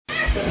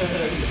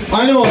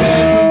I know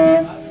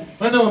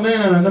a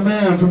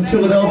man from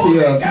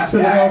Philadelphia,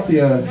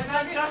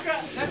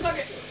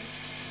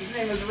 His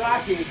name is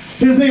Rocky.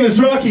 His name is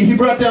Rocky. He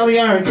brought down the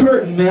Iron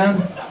Curtain,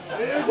 man.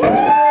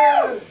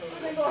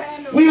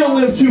 We don't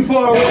live too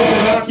far away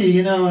from Rocky,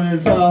 you know, in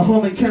his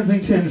home in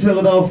Kensington,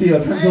 Philadelphia,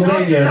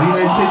 Pennsylvania, the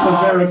United States of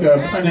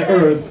America, planet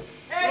Earth.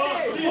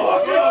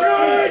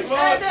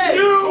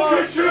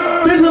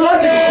 There's a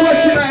logical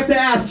question I have to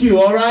ask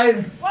you,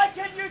 alright?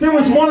 There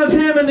was one of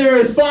him and there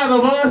is 5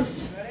 of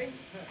us,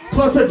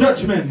 plus a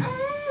Dutchman.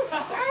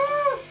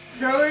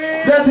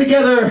 That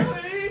together,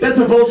 that's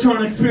a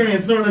Voltron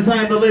experience known as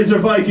I Am the Lazer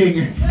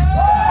Viking.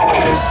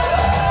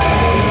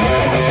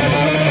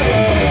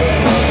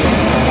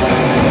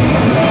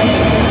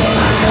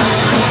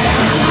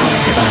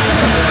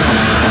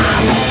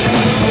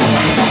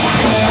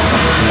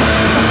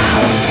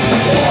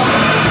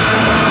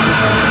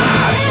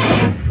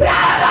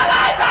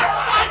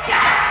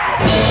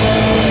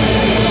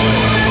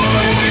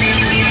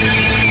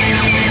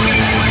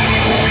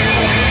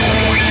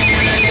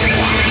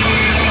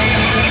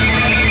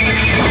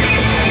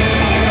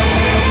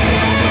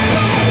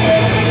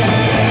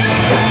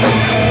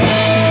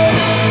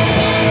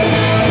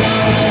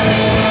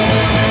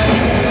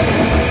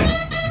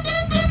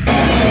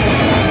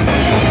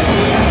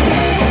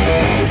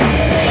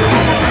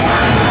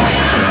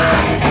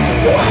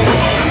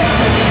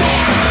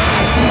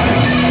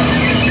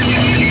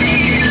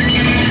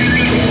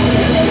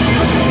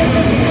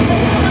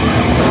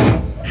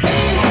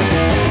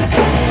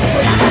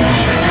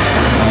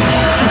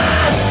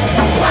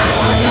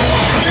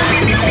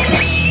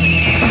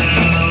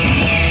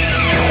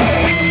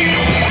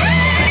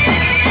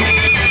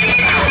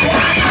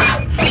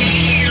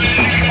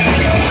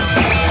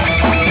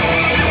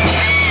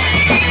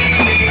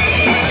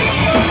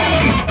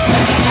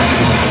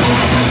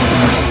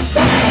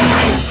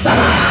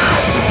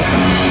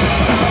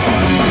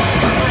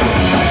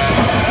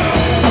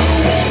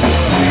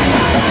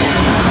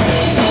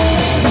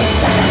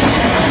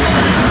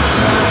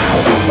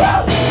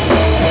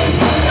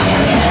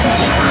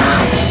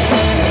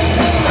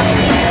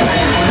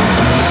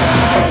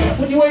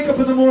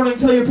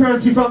 Tell your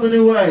parents you found the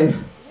new way.